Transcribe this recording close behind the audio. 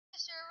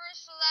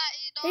so that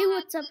you don't Hey, have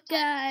what's to up, type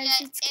guys?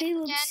 jet It's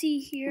in CalebC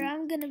here.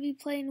 I'm gonna be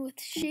playing with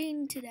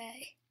Shane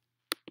today.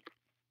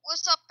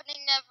 What's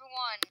happening,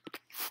 everyone?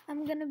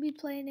 I'm gonna be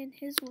playing in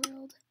his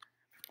world,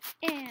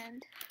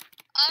 and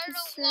I don't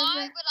his know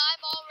why, server, but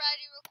I'm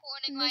already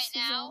recording and right this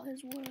is now, all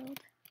his world.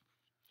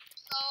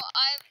 so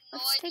I have no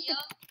idea.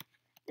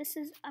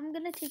 I'm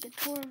gonna take a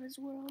tour of his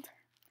world.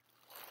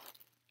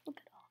 Look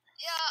at all this.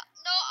 Yeah,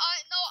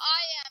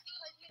 I am,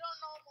 because you don't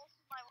know most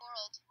of my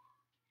world.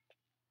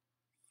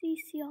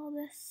 See all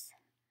this?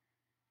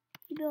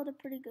 He built a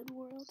pretty good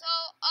world.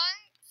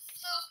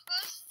 So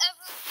first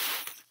ever,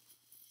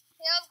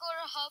 Caleb, go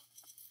to hub.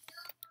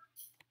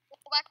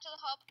 Go back to the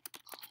hub.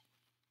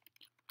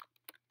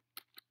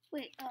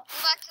 Wait, Go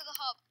back to the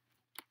hub.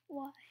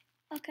 why?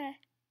 Okay,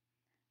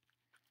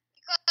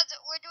 Because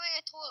we're doing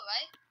a tour,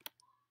 right?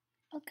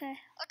 okay.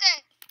 Okay,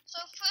 so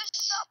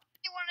first up,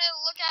 what do you want to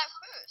look at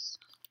first?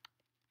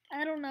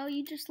 I don't know,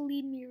 you just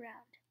lead me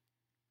around.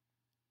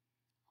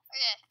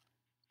 Okay,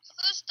 so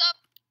first up,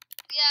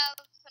 we have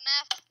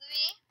FNAF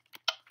 3.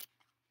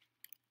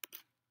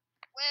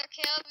 Where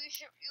Caleb,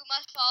 you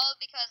must follow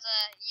because,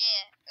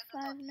 yeah.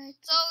 Five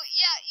Nights. So,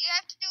 yeah, you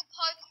have to do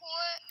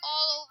parkour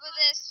all over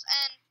this,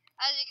 and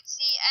as you can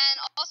see, and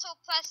also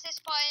press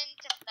this button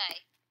to play.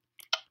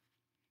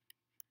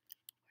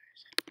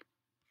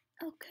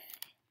 Okay.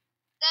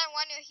 Then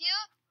when you're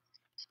here,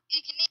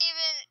 you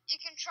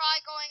can try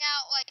going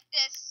out like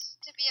this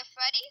to be a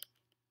Freddy.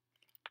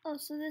 Oh,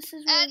 so this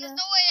is where And there's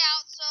no way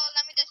out, so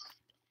let me just...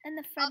 and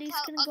the Freddy's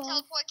gonna go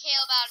teleport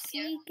Caleb out of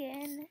here. sneak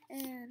in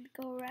and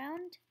go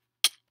around.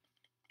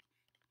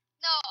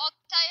 No, I'll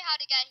tell you how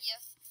to get here.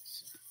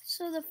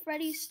 So the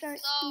Freddy's start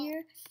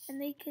here, and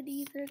they could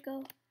either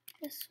go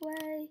this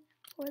way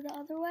or the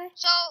other way.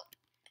 So,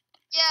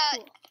 yeah,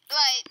 Cool.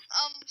 right.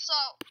 So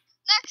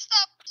next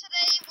up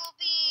today will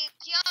be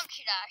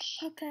Geometry Dash.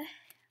 Okay.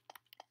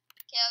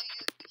 Caleb,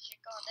 you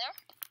should go there.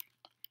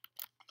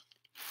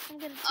 I'm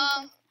gonna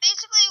take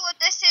Basically what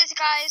this is,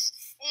 guys,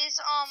 is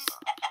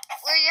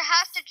where you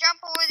have to jump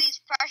over these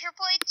pressure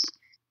plates.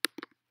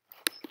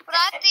 But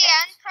at the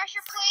end,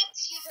 pressure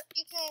plates,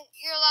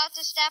 you're allowed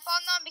to step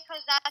on them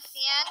because that's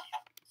the end.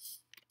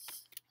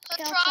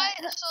 So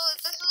so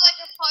this is like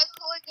a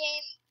parkour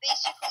game,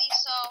 basically,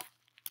 so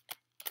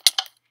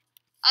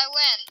I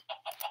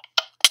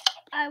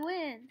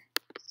win.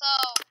 So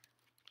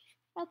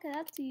Okay,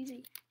 that's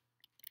easy.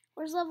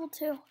 Where's level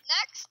 2?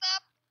 next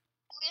up,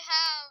 we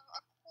have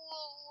a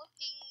cool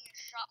looking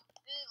shop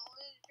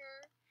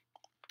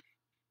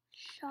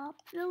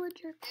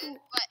villager. Cool.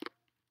 But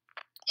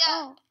yeah,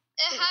 Oh,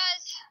 it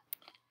has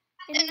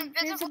an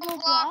invisible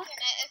block block. in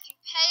it. If you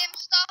pay him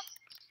stuff,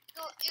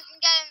 you can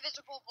get an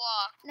invisible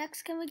block.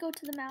 Next, can we go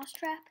to the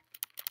mousetrap?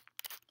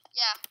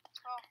 Yeah.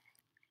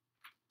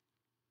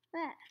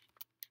 That.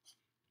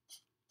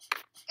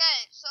 Okay,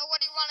 so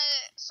what do you want to...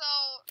 So...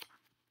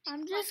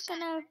 I'm just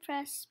gonna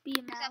press B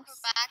mouse. Except for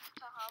back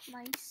to hub.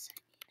 Mice.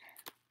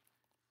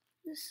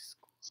 This is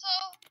cool. So,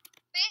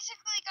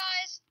 basically,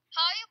 guys,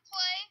 how you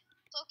play...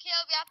 So,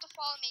 Caleb, you have to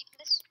follow me,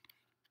 please.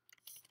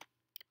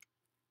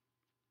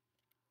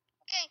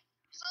 Okay,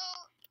 so,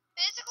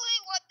 basically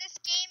what this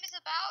game is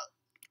about...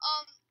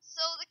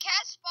 So the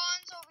cat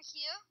spawns over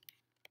here.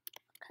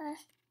 Okay.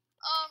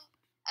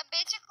 And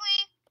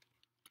basically...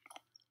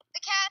 The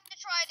cat has to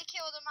try to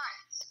kill the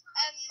mice.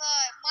 And the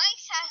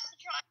mice has to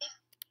try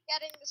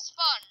getting the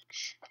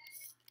sponge.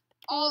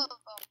 All of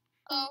them.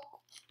 So,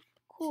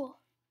 cool.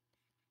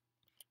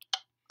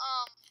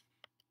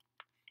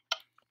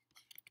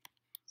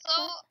 So,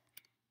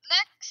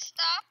 next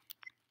stop,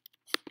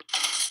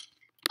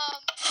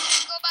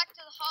 go back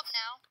to the hub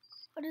now.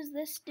 What does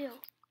this do?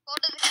 Go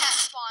to the cat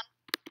spawn.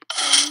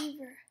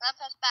 Lever. Then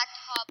press back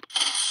to hub.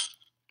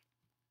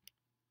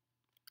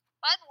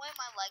 By the way,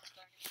 my leg's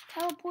burning.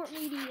 Teleport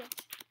me to you.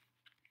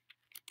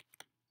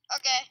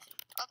 Okay,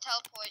 I'll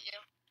teleport you.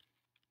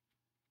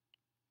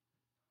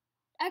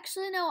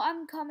 Actually, no,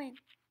 I'm coming.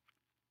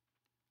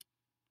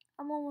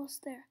 I'm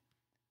almost there.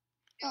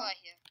 You're right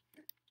here.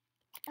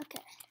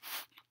 Okay.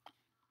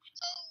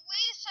 So,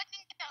 wait a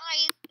second,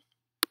 guys.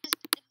 Just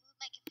gonna move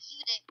my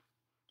computer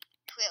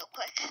real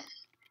quick.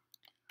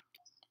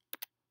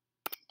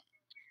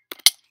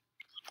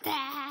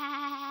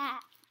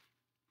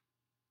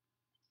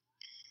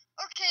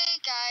 Okay,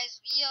 guys,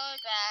 we are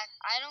back.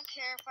 I don't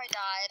care if I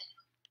died.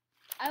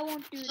 I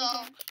won't do it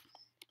again.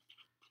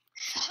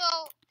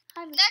 So,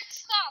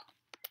 next stop.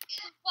 You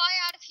can fly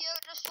out of here,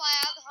 just fly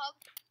out of the hub.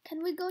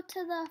 Can we go to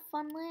the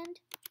Funland?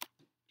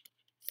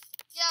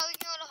 Yeah, we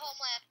can go to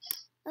Homeland.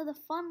 Oh, the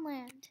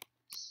Funland.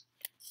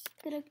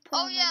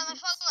 Oh yeah, the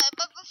Funland.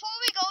 But before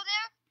we go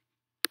there,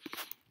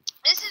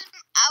 this is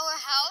our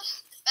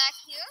house back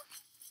here.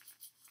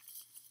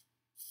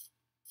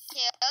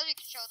 Yeah, we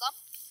can show them.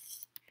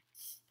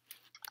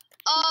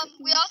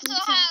 We also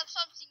have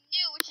something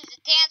new, which is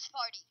a dance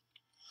party.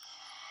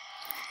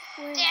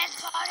 Dance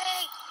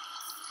party!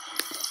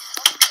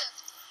 Over here.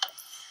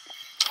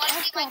 Want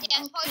to see my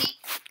dance party?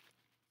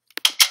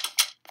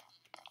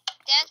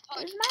 Dance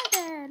party. Where's my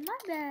bed? My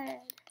bed.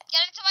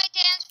 Get into my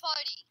dance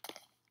party.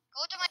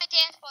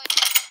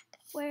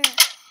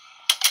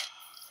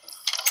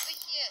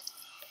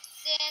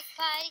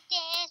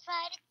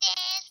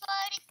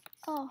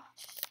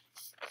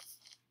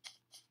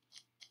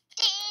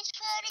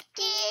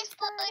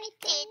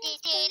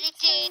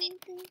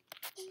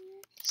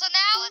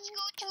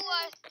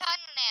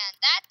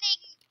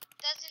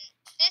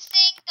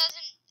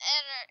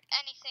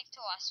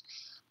 fast.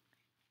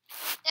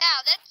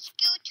 Now, let's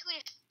go to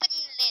the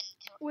Finland.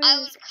 Where I is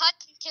will it? cut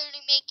until we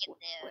make it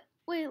there.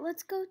 Wait,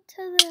 let's go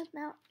to the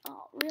mount.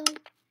 Oh, really?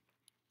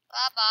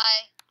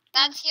 Bye-bye.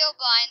 That's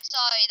Herobrine.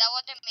 Sorry, that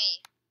wasn't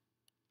me.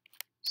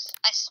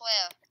 I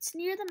swear. It's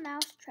near the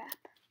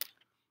mousetrap.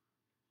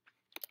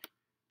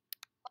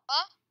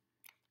 What?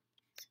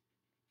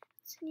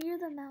 It's near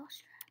the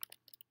mousetrap.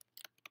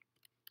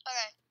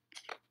 Okay.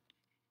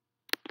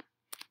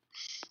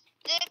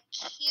 Dick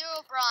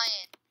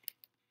Herobrine.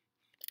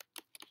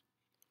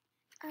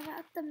 I'm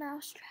at the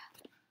mousetrap.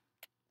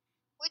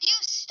 Would you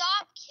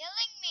stop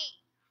killing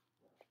me?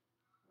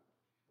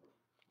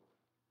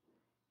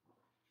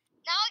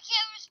 Now I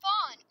can't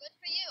respawn. Good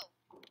for you.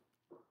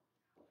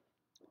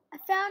 I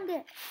found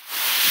it.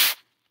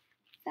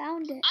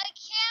 Found it. I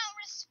can't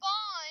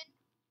respawn.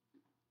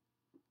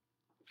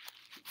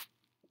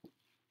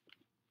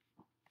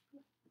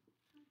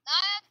 Now I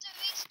have to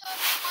restart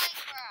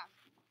Minecraft.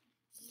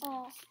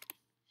 Oh.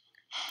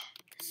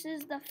 This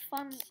is the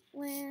fun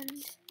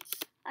land.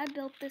 I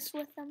built this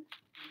with them.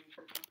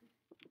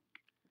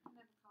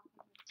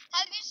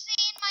 Have you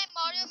seen my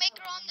Mario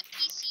Maker on the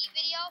PC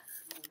video?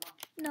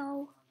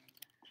 No.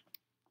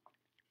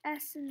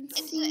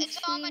 S&C, It's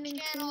on my Shane, and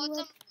channel.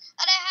 Caleb.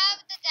 And I have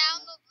the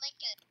download link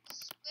in the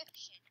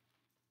description.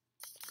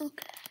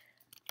 Okay.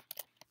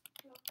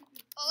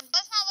 But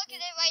let's not look at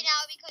it right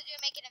now because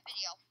you're making a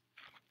video.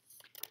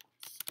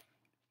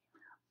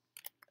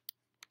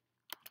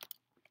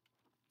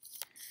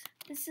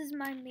 This is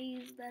my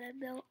maze that I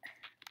built.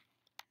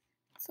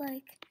 It's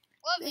like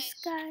What this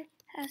maze? guy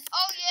has.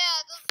 Oh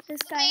yeah, This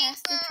the guy maze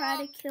has to where, try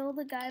to kill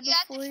the guy you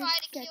have to before he try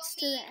to kill gets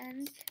to me. the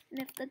end, and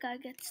if the guy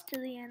gets to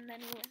the end, then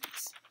he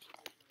wins.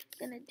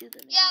 Gonna do the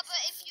maze. Yeah, but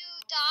if you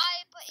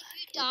die,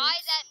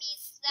 that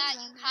means that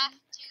you have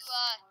to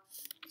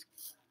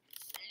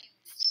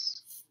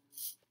lose.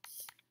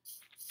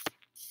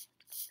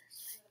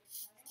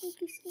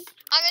 Sneaky, sneaky.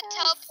 I'm gonna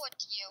teleport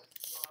to you.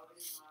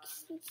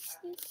 Sneaky,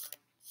 sneaky.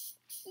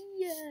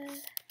 Yeah.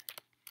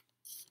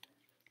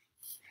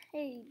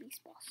 Hey,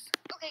 Beast Boss.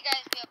 Okay,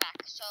 guys, we are back.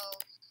 So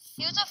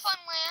here's a fun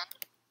land.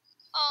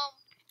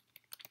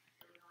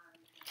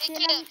 Hey,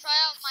 Shane, kid, try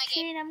out my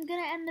game. Shane, I'm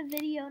gonna end the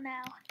video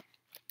now.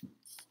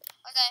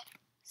 Okay,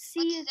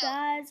 See you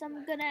guys.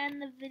 I'm gonna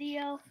end the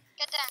video.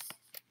 get down.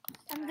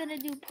 I'm gonna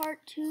do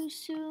part 2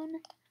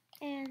 soon.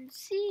 And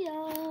see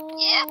y'all.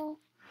 Yeah.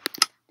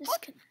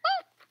 Just kidding.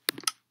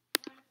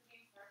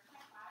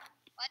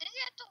 Why did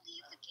you have to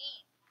leave the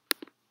game?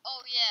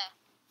 Oh yeah.